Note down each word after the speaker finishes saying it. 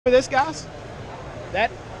This, guys,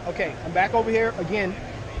 okay, I'm back over here again,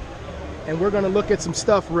 and we're gonna look at some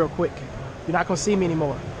stuff real quick. You're not gonna see me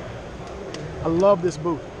anymore. I love this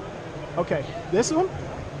booth. Okay, this one,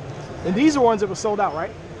 and these are ones that were sold out, right?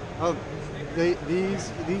 Oh,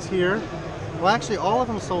 these here, well, actually all of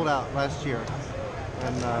them sold out last year,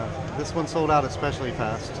 and this one sold out especially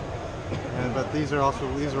fast. But these are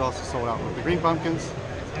also sold out. The green pumpkins,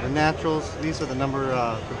 the naturals, these are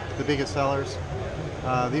the biggest sellers.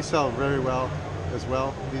 These sell very well as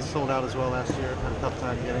well. These sold out as well last year. Had a tough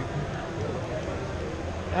time getting.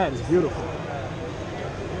 That is beautiful.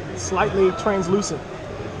 Slightly translucent.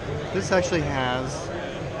 This actually has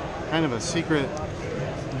kind of a secret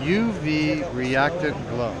UV reactant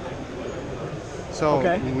glow. So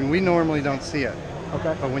we normally don't see it.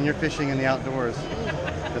 Okay. But when you're fishing in the outdoors,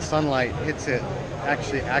 the sunlight hits it,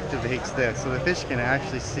 actually activates this, so the fish can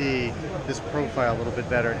actually see this profile a little bit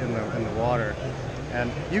better in the water. And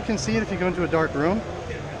you can see it if you go into a dark room,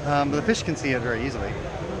 but the fish can see it very easily.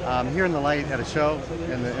 Here in the light at a show,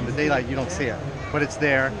 in the daylight, you don't see it, but it's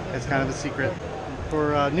there. It's kind of a secret.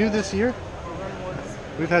 For new this year,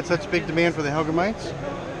 we've had such big demand for the helgramites.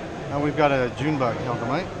 We've got a June bug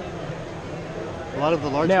helgramite. A lot of the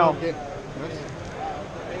large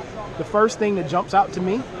the first thing that jumps out to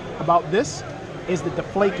me about this is that the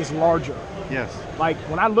flake is larger. Yes. Like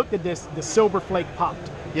when I looked at this, the silver flake popped.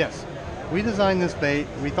 Yes. We designed this bait.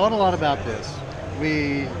 We thought a lot about this.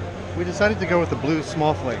 We decided to go with the blue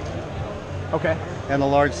small flake. Okay. And the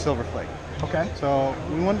large silver flake. Okay. So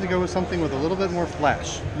we wanted to go with something with a little bit more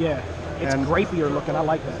flesh. Yeah. It's grapier looking. I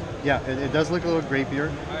like that. Yeah, it does look a little grapier.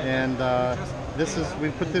 And we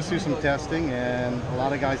put this through some testing, and a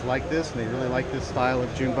lot of guys like this. And they really like this style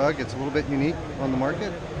of June bug. It's a little bit unique on the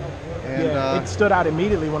market. And, yeah, it stood out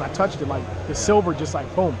immediately when I touched it. Like the silver, just like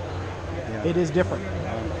boom. Yeah. It is different.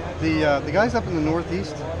 The guys up in the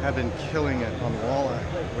Northeast have been killing it on walleye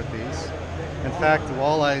with these. In fact, the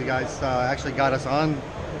walleye guys actually got us on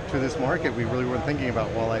to this market. We really weren't thinking about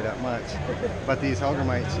walleye that much. But these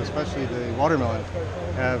helgramites, especially the watermelon,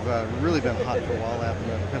 have really been hot for walleye up in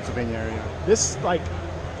the Pennsylvania area. This like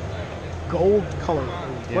gold color.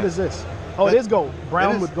 Yeah. What is this? Oh, it is gold.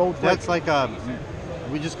 Brown with gold flake. That's like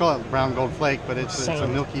we just call it brown gold flake, but it's a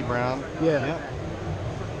milky brown. Yeah.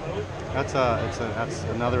 That's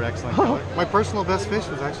another excellent color. My personal best fish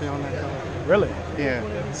was actually on that color. Really?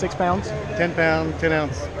 Yeah. 6 pounds? 10 pound, 10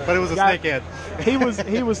 ounce. But it was a snakehead.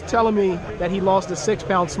 he was telling me that he lost a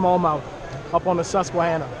 6-pound smallmouth up on the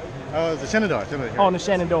Susquehanna. Oh, it's the Shenandoah. Oh, on the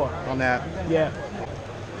Shenandoah. On that. Yeah.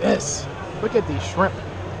 Yes. Look at these shrimp.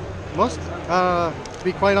 Most, to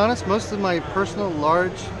be quite honest, most of my personal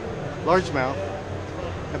largemouth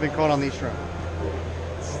have been caught on these shrimp.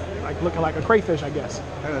 Like looking like a crayfish, I guess.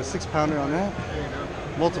 I got a 6-pounder on that.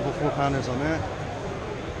 Multiple 4-pounders on that.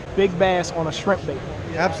 Big bass on a shrimp bait.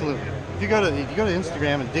 Absolutely. If you go to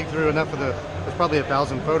Instagram and dig through enough of there's probably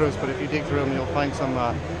 1,000 photos, but if you dig through them, you'll find some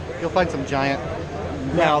giant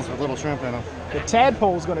mouths with little shrimp in them. The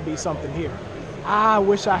tadpole's going to be something here. I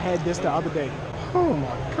wish I had this the other day. Oh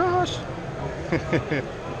my gosh!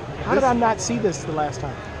 How did I not see this the last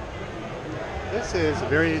time? This is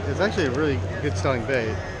it's actually a really good selling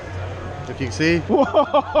bait. If you can see. Whoa.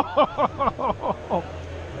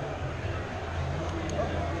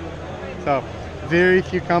 So, very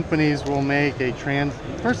few companies will make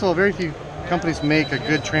first of all, very few companies make a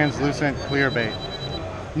good translucent clear bait.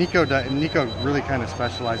 Nikko really kind of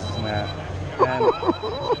specializes in that. And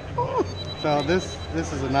so this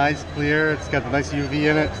is a nice clear. It's got the nice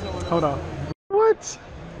UV in it. Hold on. What?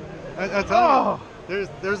 I tell you,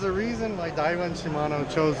 there's a reason why Daiwa and Shimano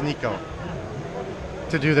chose Nikko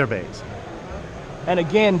to do their baits. And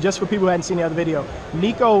again, just for people who hadn't seen the other video,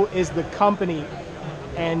 Nikko is the company,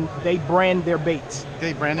 and they brand their baits.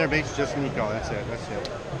 They brand their baits just Nikko. That's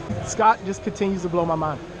it. Scott just continues to blow my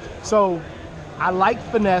mind. So I like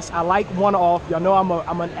finesse. I like one-off. Y'all know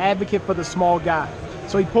I'm an advocate for the small guy.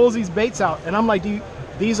 So he pulls these baits out, and I'm like,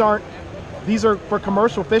 these are for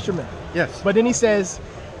commercial fishermen. Yes. But then he says,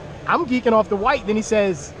 I'm geeking off the white. Then he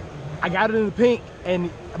says, I got it in the pink,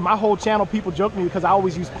 and my whole channel, people joke me because I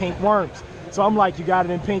always use pink worms. So I'm like, you got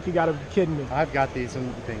it in pink, you gotta be kidding me. I've got these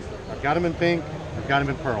in pink. I've got them in pink, I've got them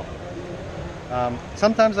in pearl.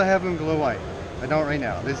 Sometimes I have them glow white. I don't right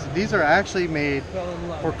now. These are actually made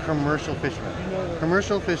for commercial fishermen.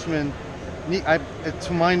 Commercial fishermen,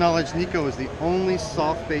 to my knowledge, Nikko is the only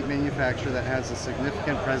soft bait manufacturer that has a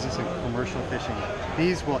significant presence in commercial fishing.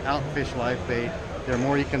 These will outfish live bait. They're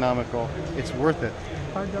more economical. It's worth it.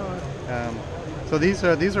 My God. So these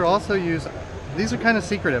are also used. These are kind of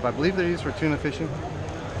secretive. I believe they're used for tuna fishing.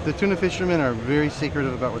 The tuna fishermen are very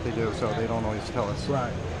secretive about what they do, so they don't always tell us.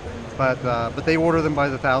 Right. but they order them by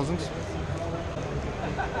the thousands.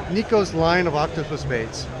 Nikko's line of octopus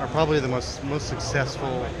baits are probably the most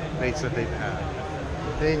successful baits that they've had.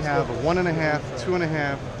 They have a 1.5,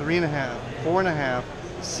 2.5, 3.5, 4.5,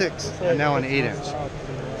 6, and now an 8-inch.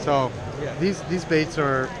 So these baits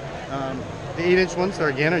are the 8-inch ones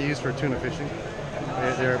are used for tuna fishing.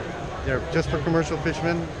 They're just for commercial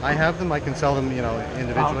fishermen. I have them. I can sell them, you know,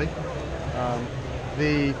 individually.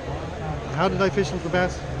 How did I fish them for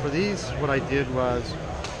bass? For these, what I did was,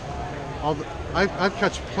 I've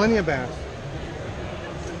caught plenty of bass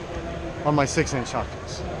on my 6-inch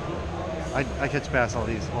octopus. I catch bass all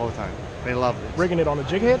the time. They love it. Rigging it on a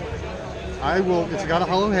jig head? It's got a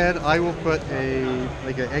hollow head. I will put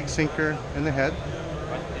like an egg sinker in the head,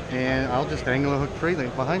 and I'll just angle a hook freely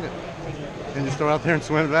behind it and just throw it out there and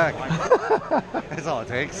swim it back. That's all it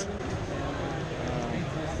takes.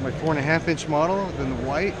 My 4.5-inch model, then the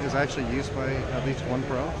white, is actually used by at least one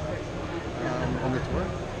pro on the tour.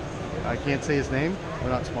 I can't say his name. We're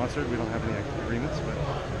not sponsored. We don't have any agreements. But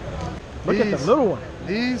look at the little one.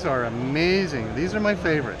 These are amazing. These are my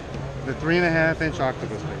favorite. The 3.5-inch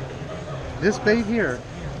octopus bait. This bait here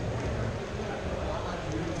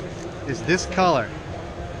is this color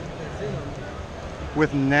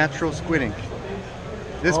with natural squid ink.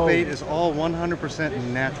 This bait is all 100%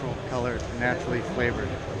 natural color, naturally flavored.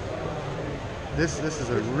 This is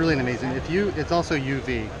a really amazing. It's also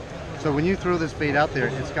UV. So when you throw this bait out there,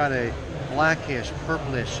 it's got a blackish,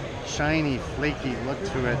 purplish, shiny, flaky look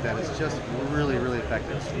to it that is just really, really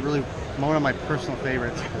effective. It's really one of my personal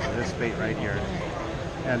favorites is this bait right here.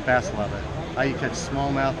 And bass love it. I catch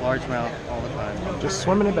smallmouth, largemouth all the time. Just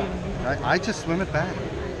swimming it back. I just swim it back.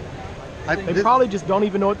 They probably just don't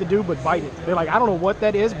even know what to do but bite it. They're like, I don't know what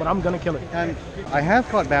that is, but I'm gonna kill it. And I have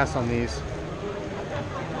caught bass on these,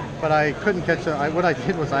 but I couldn't catch it. What I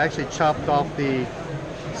did was I actually chopped off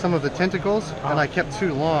some of the tentacles, and I kept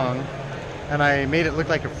too long, and I made it look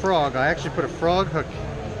like a frog. I actually put a frog hook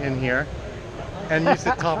in here and used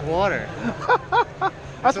it top water.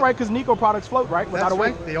 That's right, because Nikko products float, right? Without a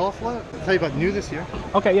weight. Right, they all float. I'll tell you about new this year.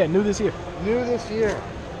 Okay, yeah, new this year. New this year.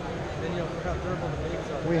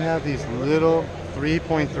 We have these little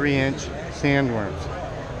 3.3-inch sandworms.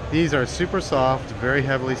 These are super soft, very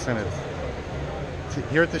heavily scented.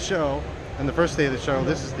 Here at the show, on the first day of the show,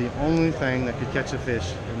 this is the only thing that could catch a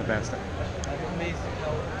fish in the bass tank.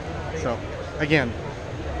 So, again.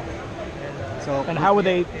 And how would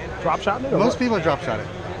they drop shot it? Most people drop shot it.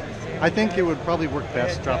 I think it would probably work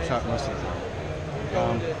best drop shot most of the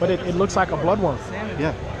time. But it looks like a bloodworm.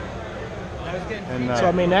 Yeah. And, so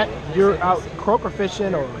I mean that you're out croaker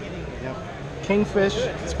fishing or kingfish,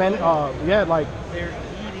 like.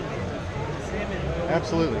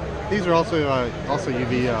 Absolutely. These are also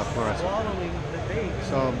UV fluorescent.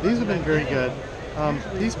 So these have been very good.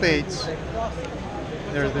 These baits,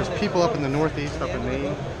 there's people up in the Northeast, up in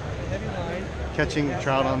Maine, catching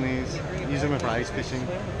trout on these, using them for ice fishing.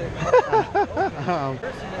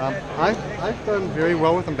 I've done very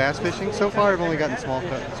well with them bass fishing. So far, I've only gotten small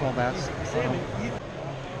bass.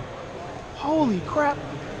 Holy crap!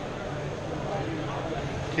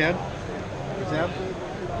 Kid, Zeb,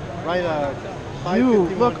 right? You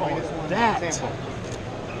look at that. Sample.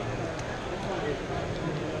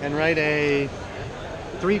 And write a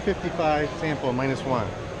 355 sample -1.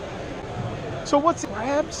 So what's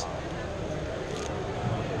crabs?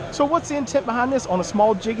 So what's the intent behind this on a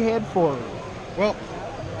small jig head for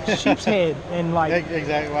sheep's head and like?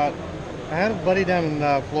 Exactly. Well, I had a buddy down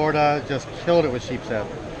in Florida just killed it with sheep's head.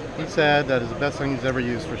 He said that is the best thing he's ever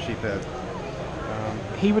used for sheep head.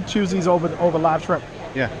 He would choose these over live shrimp.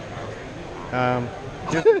 Yeah.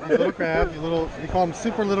 These little crabs, we call them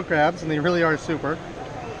super little crabs, and they really are super.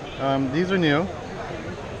 These are new.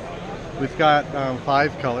 We've got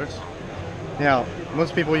 5 colors. Now,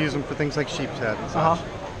 most people use them for things like sheep's head and such.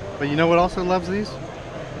 But you know what also loves these?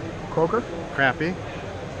 Croaker? Crappie.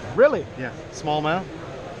 Really? Yeah. Smallmouth.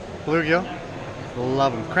 Bluegill.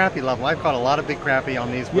 Love them. Crappie love them. I've caught a lot of big crappie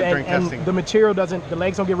on these during testing. And the material the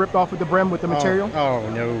legs don't get ripped off with the brim with the material? Oh,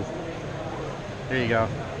 no. There you go.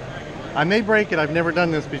 I may break it. I've never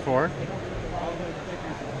done this before.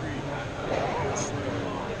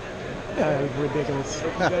 It's ridiculous.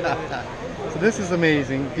 So this is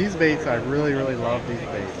amazing. These baits, I really, really love these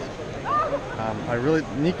baits.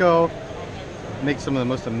 Nikko makes some of the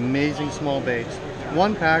most amazing small baits.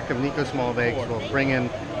 1 pack of Nikko small baits will bring in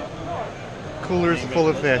coolers full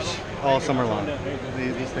of fish all summer long.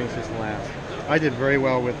 These things just last. I did very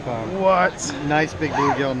well with nice big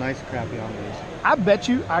bluegill, nice crappie on these. I bet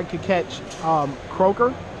you I could catch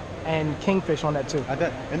croaker and kingfish on that too. I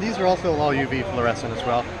bet. And these are also all UV fluorescent as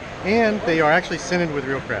well. And they are actually scented with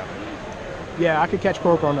real crab. Yeah, I could catch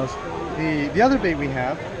croaker on those. The other bait we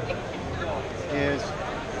have is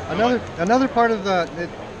another part of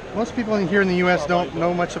most people here in the U.S. don't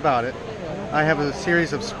know much about it. I have a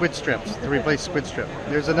series of squid strips to replace squid strip.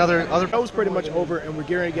 There's other. That was pretty much over, and we're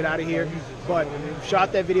getting ready to get out of here. But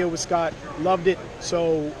shot that video with Scott, loved it.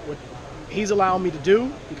 So what he's allowing me to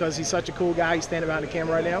do, because he's such a cool guy, he's standing behind the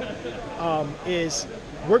camera right now, is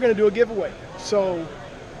we're going to do a giveaway. So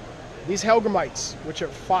these helgramites, which are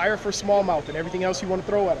fire for smallmouth and everything else you want to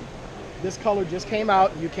throw at them. This color just came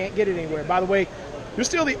out. You can't get it anywhere. By the way, you're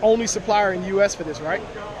still the only supplier in the U.S. for this, right?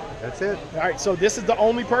 That's it. All right, so this is the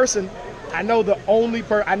only person. I know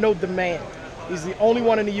I know the man. He's the only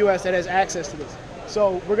one in the U.S. that has access to this.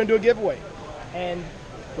 So we're going to do a giveaway. And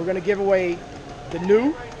we're going to give away the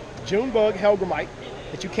new June Bug Helgramite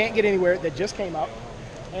that you can't get anywhere, that just came out.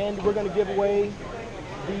 And we're going to give away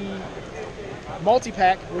the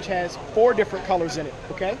multi-pack, which has 4 different colors in it,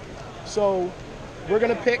 okay? So we're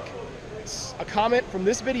going to pick a comment from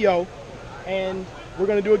this video, and we're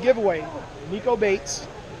going to do a giveaway. Nikko Baits.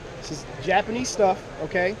 This is Japanese stuff,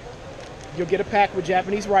 okay? You'll get a pack with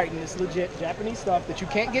Japanese writing. It's legit Japanese stuff that you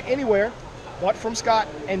can't get anywhere but from Scott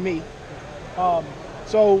and me.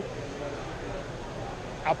 So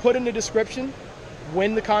I'll put in the description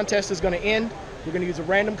when the contest is going to end. We're going to use a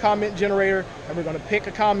random comment generator, and we're going to pick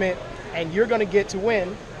a comment, and you're going to get to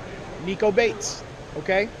win Nikko Baits,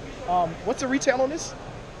 okay? What's the retail on this?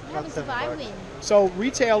 Yeah, this is I win. So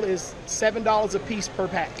retail is $7 a piece per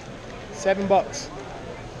pack. $7.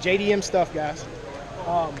 JDM stuff, guys.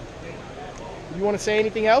 You want to say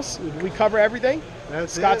anything else? Did we cover everything?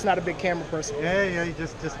 That's Scott's it. not a big camera person. Yeah, you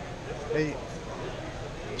just hey,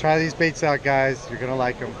 try these baits out, guys. You're gonna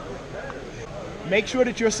like them. Make sure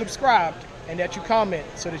that you're subscribed and that you comment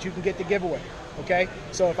so that you can get the giveaway, okay?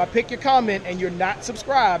 So if I pick your comment and you're not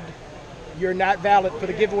subscribed, you're not valid for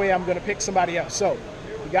the giveaway. I'm going to pick somebody else. So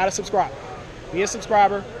you got to subscribe. Be a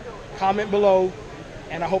subscriber, comment below,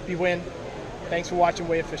 and I hope you win. Thanks for watching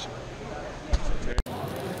Way of Fishing.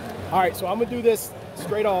 All right, so I'm going to do this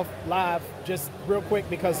straight off live just real quick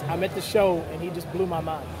because I'm at the show and he just blew my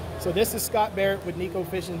mind. So this is Scott Barrett with Nikko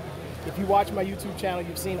Fishing. If you watch my YouTube channel,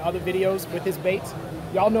 you've seen other videos with his baits.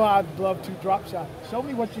 Y'all know I love to drop shot. Show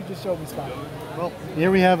me what you just showed me, Scott. Well, here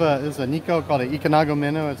we have this is a Nikko called an Ikanago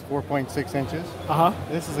minnow. It's 4.6 inches.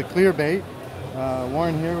 This is a clear bait.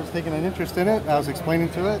 Warren here was taking an interest in it. I was explaining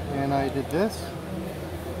to it, and I did this.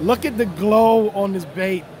 Look at the glow on this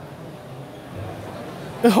bait.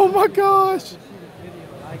 Oh my gosh.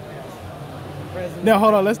 Now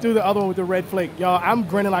hold on, let's do the other one with the red flake. Y'all, I'm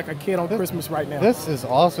grinning like a kid on Christmas right now. This is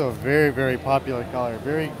also a very, very popular color.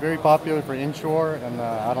 Very, very popular for inshore, and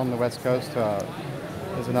out on the west coast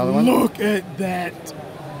is another one. Look at that.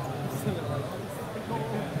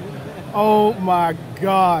 Oh my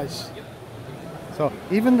gosh. So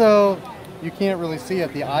even though you can't really see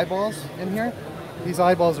it, the eyeballs in here, these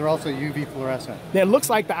eyeballs are also UV fluorescent. It looks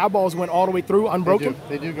like the eyeballs went all the way through, unbroken.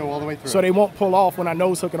 They do go all the way through. So they won't pull off when I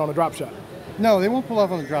nose hook it on a drop shot. No, they won't pull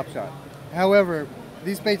off on the drop shot. However,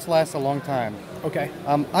 these baits last a long time. Okay.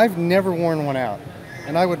 I've never worn one out,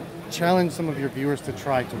 and I would challenge some of your viewers to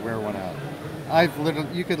try to wear one out.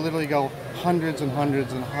 You could literally go hundreds and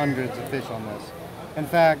hundreds and hundreds of fish on this. In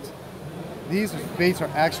fact, these baits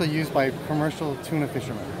are actually used by commercial tuna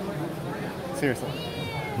fishermen. Seriously.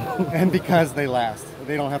 And because they last,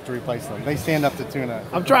 they don't have to replace them. They stand up to tuna.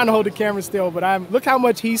 I'm trying to hold the camera still, but look how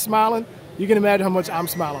much he's smiling. You can imagine how much I'm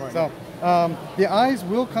smiling right now. The eyes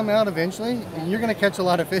will come out eventually, and you're going to catch a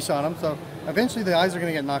lot of fish on them, so eventually the eyes are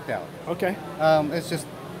going to get knocked out. Okay. It's just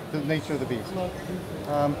the nature of the beast.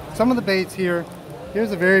 Some of the baits here,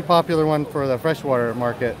 here's a very popular one for the freshwater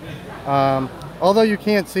market. Although you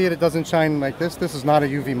can't see it, it doesn't shine like this. This is not a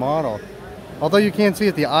UV model. Although you can't see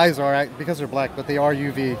it, the eyes are, because they're black, but they are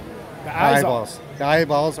UV eyeballs. The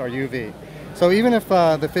eyeballs are UV. So even if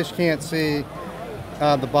the fish can't see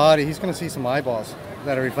the body, he's going to see some eyeballs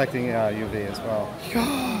that are reflecting UV as well.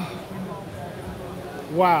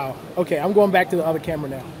 Wow. Okay, I'm going back to the other camera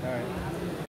now.